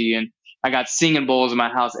energy, and I got singing bowls in my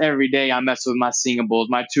house every day. I mess with my singing bowls,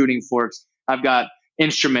 my tuning forks. I've got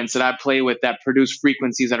instruments that I play with that produce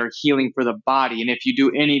frequencies that are healing for the body. And if you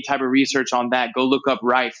do any type of research on that, go look up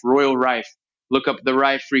Royal Rife, look up the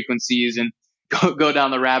Rife frequencies and go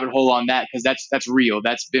down the rabbit hole on that, because that's real.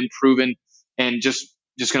 That's been proven. And just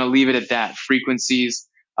going to leave it at that. Frequencies.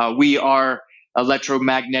 We are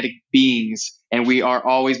electromagnetic beings, and we are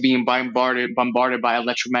always being bombarded by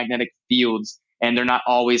electromagnetic fields, and they're not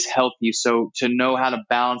always healthy. So to know how to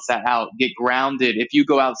balance that out, get grounded. If you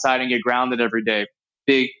go outside and get grounded every day,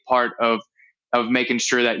 big part of making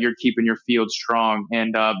sure that you're keeping your field strong.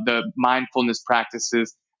 And the mindfulness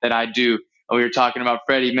practices that I do. We were talking about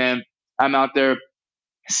Freddie, man. I'm out there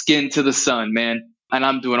skin to the sun, man. And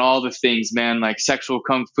I'm doing all the things, man, like sexual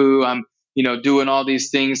kung fu. I'm, doing all these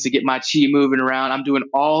things to get my chi moving around. I'm doing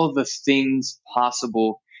all the things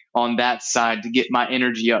possible on that side to get my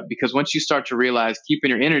energy up. Because once you start to realize keeping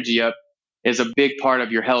your energy up is a big part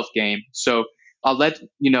of your health game. So I'll let,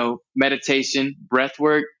 meditation, breath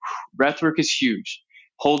work is huge.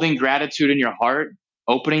 Holding gratitude in your heart,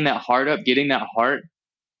 opening that heart up, getting that heart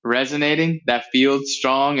resonating, that field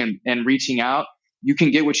strong and reaching out, you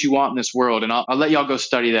can get what you want in this world. And I'll let y'all go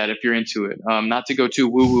study that if you're into it. Not to go too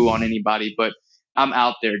woo-woo on anybody, but I'm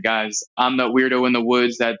out there, guys. I'm the weirdo in the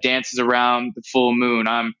woods that dances around the full moon.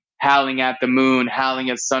 I'm howling at the moon,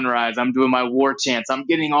 howling at sunrise. I'm doing my war chants. I'm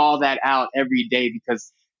getting all that out every day,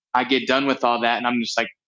 because I get done with all that and I'm just like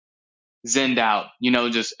zenned out,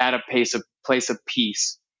 just at a place of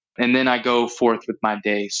peace. And then I go forth with my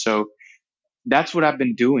day. So that's what I've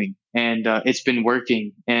been doing, and it's been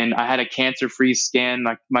working. And I had a cancer-free scan.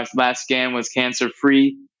 Like my last scan was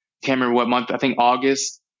cancer-free. Can't remember what month. I think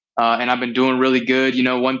August. And I've been doing really good.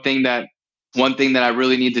 One thing that I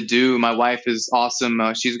really need to do. My wife is awesome.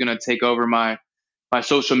 She's gonna take over my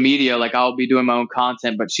social media. Like I'll be doing my own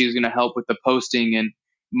content, but she's gonna help with the posting. And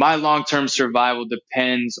my long-term survival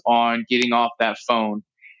depends on getting off that phone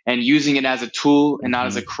and using it as a tool and not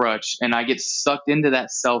as a crutch. And I get sucked into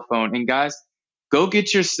that cell phone. And guys, go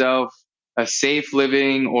get yourself a Safe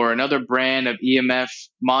Living or another brand of EMF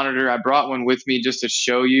monitor. I brought one with me just to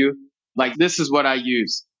show you. Like, this is what I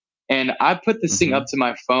use. And I put this thing up to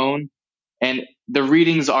my phone, and the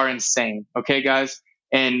readings are insane. Okay, guys?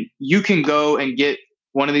 And you can go and get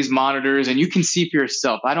one of these monitors and you can see for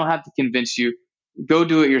yourself. I don't have to convince you. Go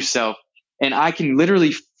do it yourself. And I can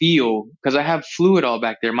literally feel, because I have fluid all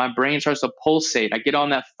back there, my brain starts to pulsate. I get on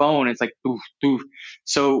that phone, it's like, doof, doof.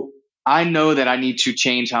 So I know that I need to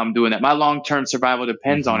change how I'm doing that. My long-term survival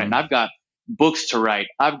depends on it. And I've got books to write.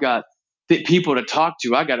 I've got people to talk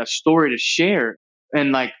to. I got a story to share.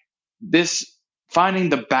 And like this, finding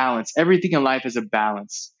the balance, everything in life is a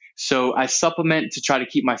balance. So I supplement to try to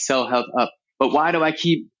keep my cell health up. But why do I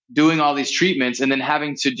keep doing all these treatments and then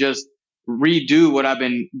having to just redo what I've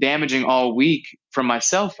been damaging all week from my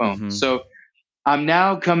cell phone? So I'm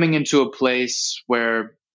now coming into a place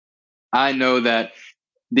where I know that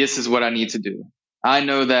this is what I need to do. I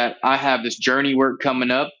know that I have this journey work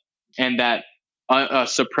coming up, and that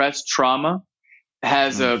suppressed trauma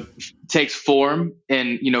takes form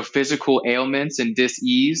in, physical ailments and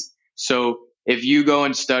dis-ease. So if you go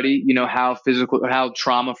and study, how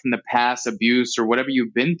trauma from the past, abuse, or whatever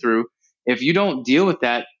you've been through, if you don't deal with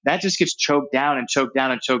that, that just gets choked down and choked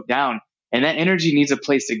down and choked down. And that energy needs a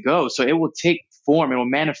place to go. So it will take form. It will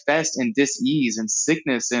manifest in dis-ease and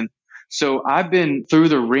sickness. And so I've been through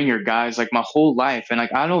the ringer, guys, like my whole life. And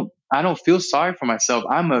like, I don't feel sorry for myself.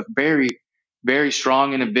 I'm a very, very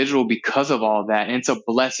strong individual because of all that. And it's a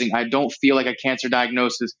blessing. I don't feel like a cancer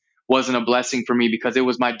diagnosis wasn't a blessing for me, because it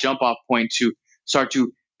was my jump off point to start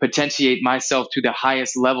to potentiate myself to the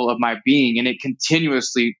highest level of my being. And it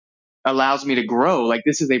continuously allows me to grow. Like,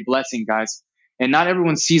 this is a blessing, guys. And not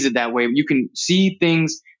everyone sees it that way. You can see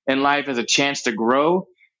things in life as a chance to grow,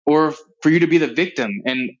 or for you to be the victim.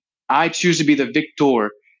 And I choose to be the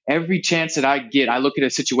victor. Every chance that I get, I look at a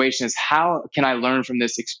situation as, how can I learn from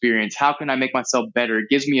this experience? How can I make myself better? It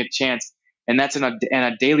gives me a chance. And that's on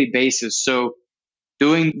a daily basis. So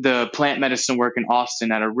doing the plant medicine work in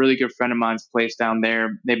Austin at a really good friend of mine's place down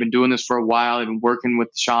there. They've been doing this for a while. They've been working with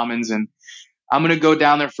shamans, and I'm going to go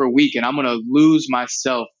down there for a week and I'm going to lose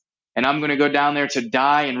myself. And I'm going to go down there to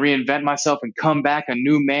die and reinvent myself and come back a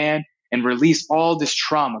new man and release all this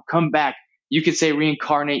trauma. Come back. You can say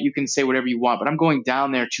reincarnate, you can say whatever you want, but I'm going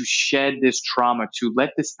down there to shed this trauma, to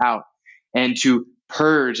let this out and to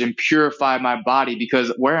purge and purify my body,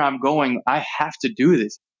 because where I'm going, I have to do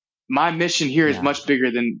this. My mission here is Yeah. much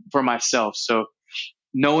bigger than for myself. So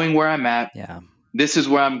knowing where I'm at, Yeah. this is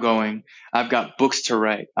where I'm going. I've got books to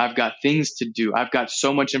write. I've got things to do. I've got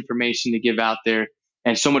so much information to give out there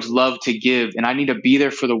and so much love to give. And I need to be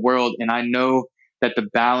there for the world. And I know that the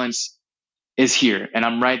balance is here and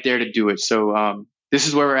I'm right there to do it. So this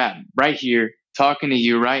is where we're at right here, talking to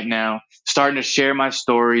you right now, starting to share my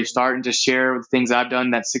story, starting to share the things I've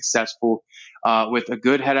done that's successful with a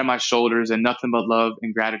good head on my shoulders and nothing but love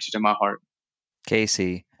and gratitude in my heart.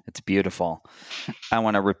 Casey, it's beautiful. I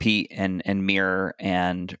want to repeat and mirror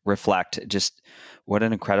and reflect just what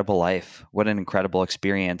an incredible life, what an incredible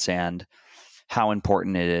experience, and how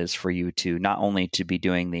important it is for you to not only to be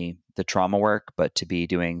doing the trauma work, but to be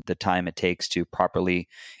doing the time it takes to properly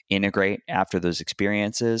integrate after those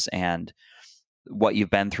experiences. And what you've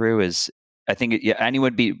been through is, I think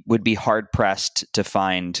anyone would be hard pressed to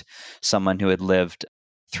find someone who had lived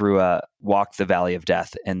through walk the valley of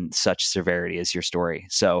death in such severity as your story.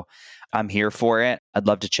 So I'm here for it. I'd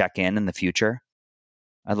love to check in the future.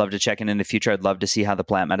 I'd love to see how the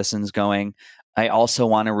plant medicine's going. I also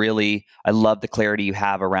want to I love the clarity you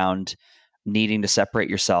have around needing to separate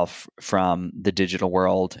yourself from the digital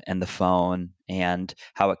world and the phone, and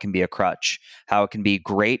how it can be a crutch, how it can be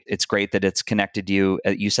great. It's great that it's connected you.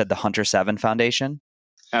 You said the Hunter 7 Foundation?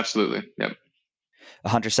 Absolutely. Yep. The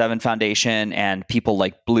Hunter 7 Foundation and people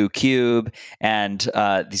like Blue Cube and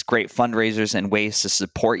these great fundraisers and ways to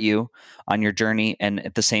support you on your journey. And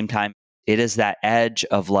at the same time, it is that edge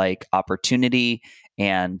of like opportunity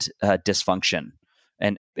and dysfunction.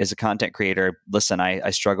 And as a content creator, listen, I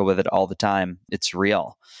struggle with it all the time. It's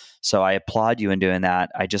real. So I applaud you in doing that.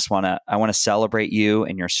 I want to celebrate you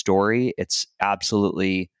and your story. It's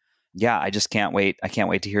absolutely, yeah, I just can't wait. I can't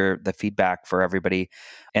wait to hear the feedback for everybody.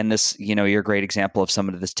 And this, you're a great example of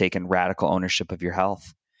somebody that's taken radical ownership of your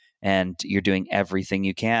health, and you're doing everything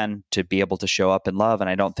you can to be able to show up in love. And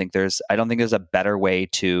I don't think there's a better way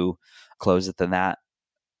to close it than that.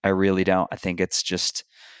 I really don't. I think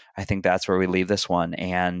that's where we leave this one.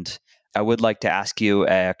 And I would like to ask you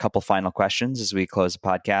a couple final questions as we close the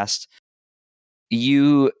podcast.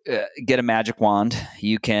 You get a magic wand.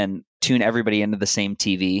 You can tune everybody into the same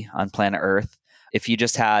TV on planet Earth. If you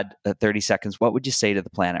just had 30 seconds, what would you say to the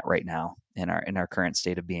planet right now in our current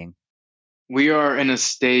state of being? We are in a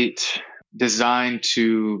state designed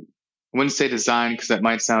to, I wouldn't say designed because that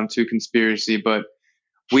might sound too conspiracy, but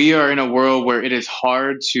we are in a world where it is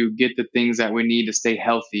hard to get the things that we need to stay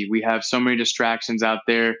healthy. We have so many distractions out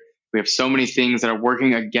there. We have so many things that are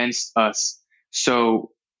working against us.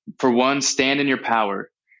 So for one, stand in your power.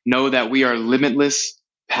 Know that we are limitless,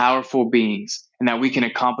 powerful beings and that we can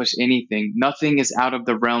accomplish anything. Nothing is out of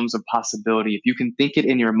the realms of possibility. If you can think it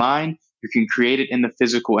in your mind, you can create it in the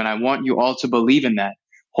physical. And I want you all to believe in that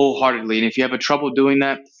wholeheartedly. And if you have a trouble doing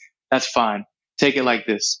that, that's fine. Take it like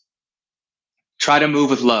this. Try to move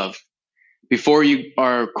with love. Before you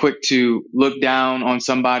are quick to look down on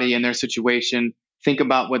somebody and their situation, think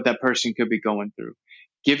about what that person could be going through.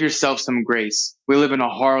 Give yourself some grace. We live in a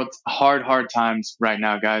hard times right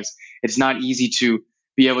now, guys. It's not easy to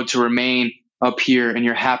be able to remain up here in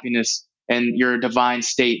your happiness and your divine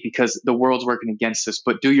state because the world's working against us,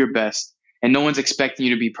 but do your best. And no one's expecting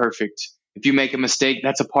you to be perfect. If you make a mistake,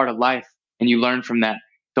 that's a part of life and you learn from that.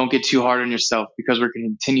 Don't get too hard on yourself because we're going to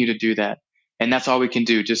continue to do that. And that's all we can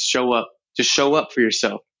do. Just show up. Just show up for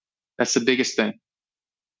yourself. That's the biggest thing.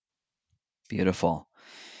 Beautiful.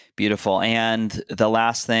 Beautiful. And the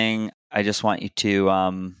last thing, I just want you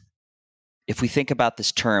to, if we think about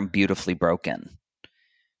this term beautifully broken,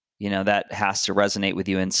 that has to resonate with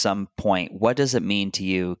you in some point. What does it mean to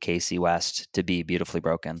you, Casey West, to be beautifully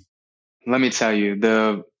broken? Let me tell you,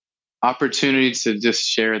 the opportunity to just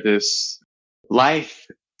share this, life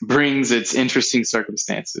brings its interesting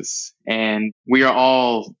circumstances, and we are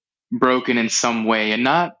all broken in some way. And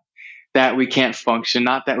not that we can't function,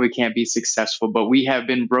 not that we can't be successful, but we have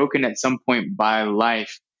been broken at some point by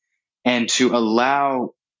life. And to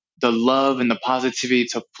allow the love and the positivity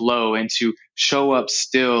to flow and to show up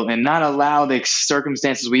still and not allow the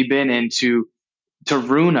circumstances we've been in to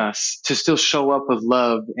ruin us, to still show up with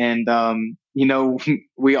love. And,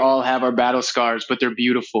 we all have our battle scars, but they're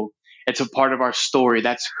beautiful. It's a part of our story.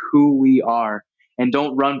 That's who we are. and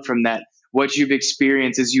don't run from that. What you've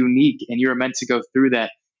experienced is unique and you're meant to go through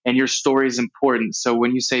that. And your story is important. So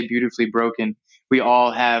when you say beautifully broken, we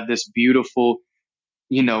all have this beautiful,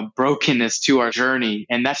 brokenness to our journey.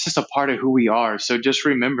 And that's just a part of who we are. So just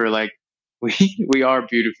remember, like, we are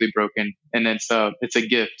beautifully broken, and it's a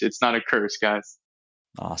gift. It's not a curse, guys.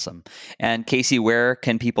 Awesome. And Casey, where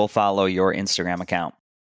can people follow your Instagram account?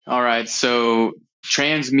 All right. So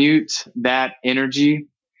transmute that energy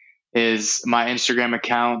is my Instagram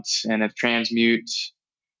account, and it's transmute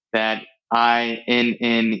that INNERG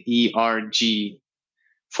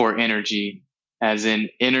for energy, as in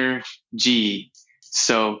inner G.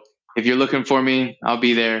 So if you're looking for me, I'll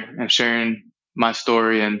be there and sharing my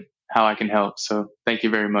story and how I can help. So thank you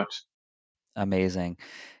very much. Amazing.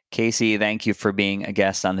 Casey, thank you for being a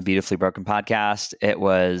guest on the Beautifully Broken podcast. It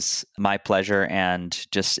was my pleasure and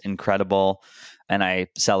just incredible. And I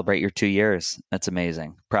celebrate your 2 years. That's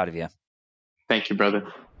amazing. Proud of you. Thank you, brother.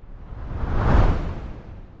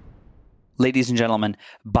 Ladies and gentlemen,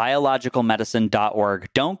 biologicalmedicine.org.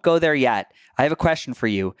 Don't go there yet. I have a question for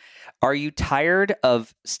you. Are you tired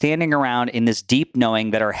of standing around in this deep knowing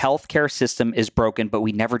that our healthcare system is broken, but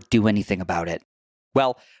we never do anything about it?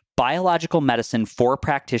 Well, Biological Medicine for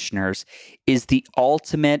Practitioners is the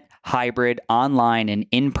ultimate hybrid online and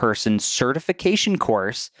in-person certification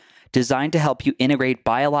course designed to help you integrate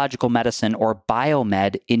biological medicine or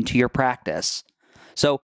biomed into your practice.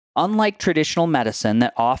 So, unlike traditional medicine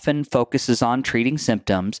that often focuses on treating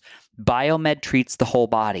symptoms, biomed treats the whole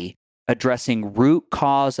body, addressing root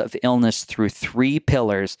cause of illness through 3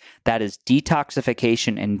 pillars, that is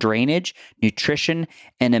detoxification and drainage, nutrition,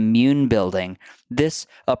 and immune building. This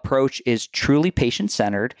approach is truly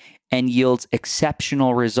patient-centered and yields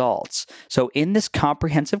exceptional results. So in this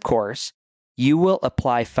comprehensive course, you will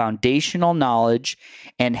apply foundational knowledge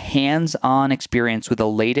and hands-on experience with the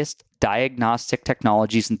latest diagnostic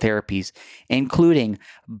technologies and therapies, including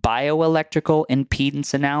bioelectrical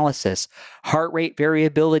impedance analysis, heart rate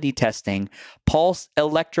variability testing, pulse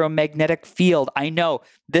electromagnetic field. I know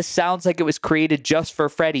this sounds like it was created just for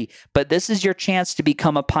Freddie, but this is your chance to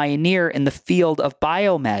become a pioneer in the field of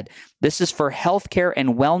biomed. This is for healthcare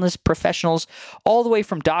and wellness professionals, all the way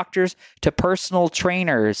from doctors to personal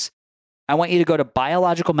trainers. I want you to go to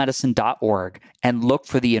biologicalmedicine.org and look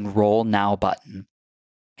for the Enroll Now button.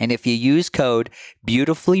 And if you use code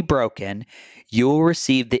BeautifullyBroken, you will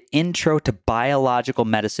receive the Intro to Biological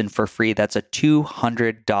Medicine for free. That's a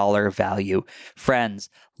 $200 value. Friends,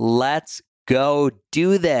 let's go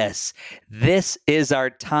do this. This is our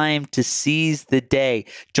time to seize the day.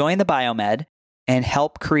 Join the Biomed and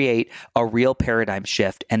help create a real paradigm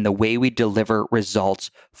shift and the way we deliver results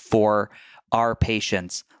for our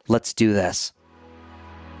patients. Let's do this.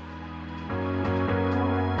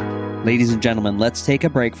 Ladies and gentlemen, let's take a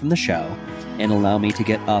break from the show and allow me to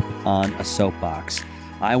get up on a soapbox.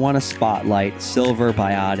 I want to spotlight Silver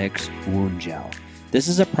Biotics Wound Gel. This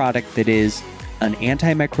is a product that is an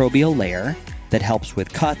antimicrobial layer that helps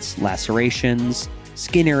with cuts, lacerations,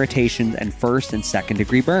 skin irritations, and first and second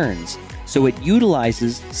degree burns. So it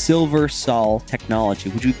utilizes silver sol technology,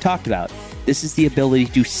 which we've talked about. This is the ability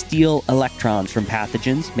to steal electrons from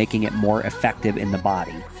pathogens, making it more effective in the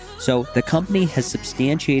body. So the company has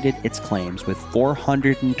substantiated its claims with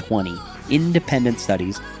 420 independent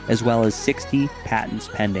studies, as well as 60 patents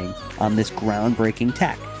pending on this groundbreaking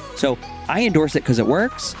tech. So I endorse it because it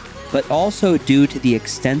works, but also due to the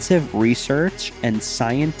extensive research and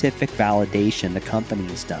scientific validation the company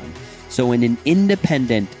has done. So in an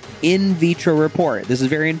independent in vitro report, this is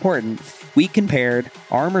very important, we compared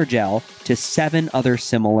Armor Gel to 7 other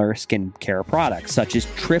similar skincare products, such as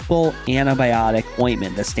triple antibiotic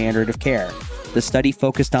ointment, the standard of care. The study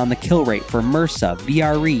focused on the kill rate for MRSA,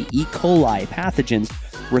 VRE, E. coli pathogens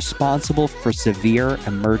responsible for severe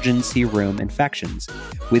emergency room infections.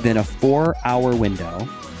 Within a 4-hour window,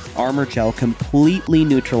 Armor Gel completely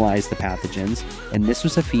neutralized the pathogens, and this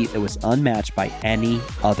was a feat that was unmatched by any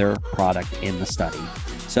other product in the study.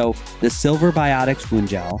 So the Silver Biotics Wound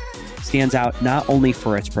Gel stands out not only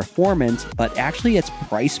for its performance, but actually its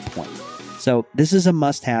price point. So this is a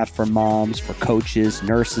must-have for moms, for coaches,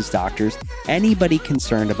 nurses, doctors, anybody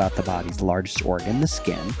concerned about the body's largest organ, the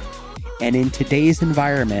skin. And in today's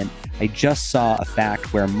environment, I just saw a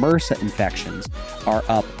fact where MRSA infections are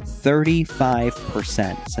up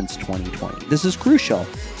 35% since 2020. This is crucial.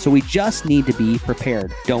 So we just need to be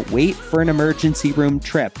prepared. Don't wait for an emergency room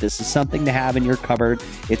trip. This is something to have in your cupboard.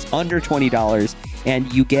 It's under $20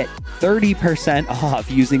 and you get 30%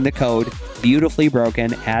 off using the code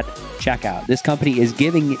BeautifullyBroken at checkout. This company is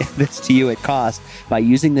giving this to you at cost by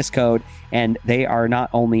using this code And they are not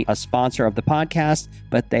only a sponsor of the podcast,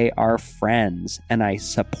 but they are friends, and I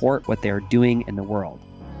support what they're doing in the world.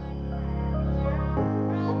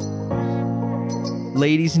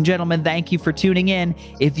 Ladies and gentlemen, thank you for tuning in.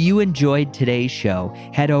 If you enjoyed today's show,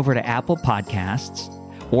 head over to Apple Podcasts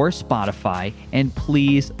or Spotify, and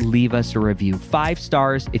please leave us a review. 5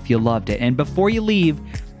 stars if you loved it. And before you leave,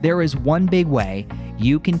 there is one big way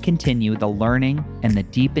you can continue the learning and the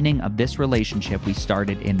deepening of this relationship we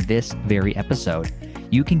started in this very episode.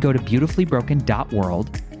 You can go to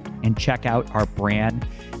beautifullybroken.world and check out our brand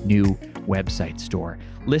new website store.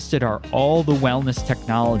 Listed are all the wellness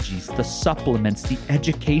technologies, the supplements, the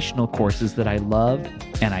educational courses that I love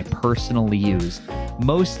and I personally use.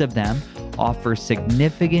 Most of them offer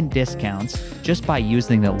significant discounts just by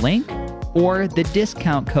using the link or the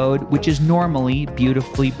discount code, which is normally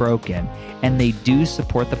Beautifully Broken, and they do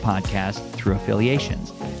support the podcast through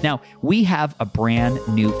affiliations. Now, we have a brand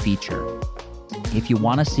new feature. If you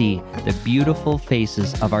want to see the beautiful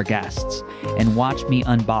faces of our guests and watch me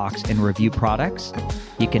unbox and review products,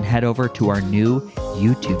 you can head over to our new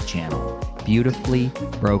YouTube channel, Beautifully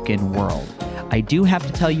Broken World. I do have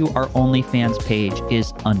to tell you our OnlyFans page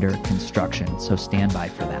is under construction, so stand by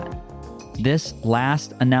for that. This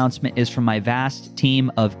last announcement is from my vast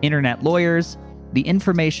team of internet lawyers. The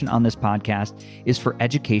information on this podcast is for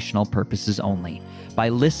educational purposes only. By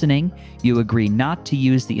listening, you agree not to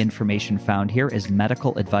use the information found here as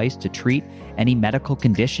medical advice to treat any medical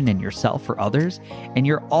condition in yourself or others, and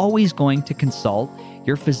you're always going to consult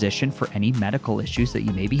your physician for any medical issues that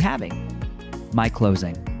you may be having. My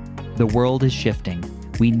closing. The world is shifting.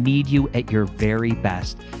 We need you at your very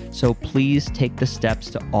best. So please take the steps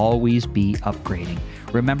to always be upgrading.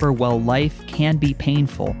 Remember, while life can be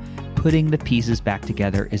painful, putting the pieces back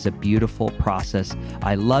together is a beautiful process.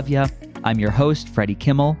 I love you. I'm your host, Freddie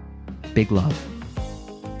Kimmel. Big love.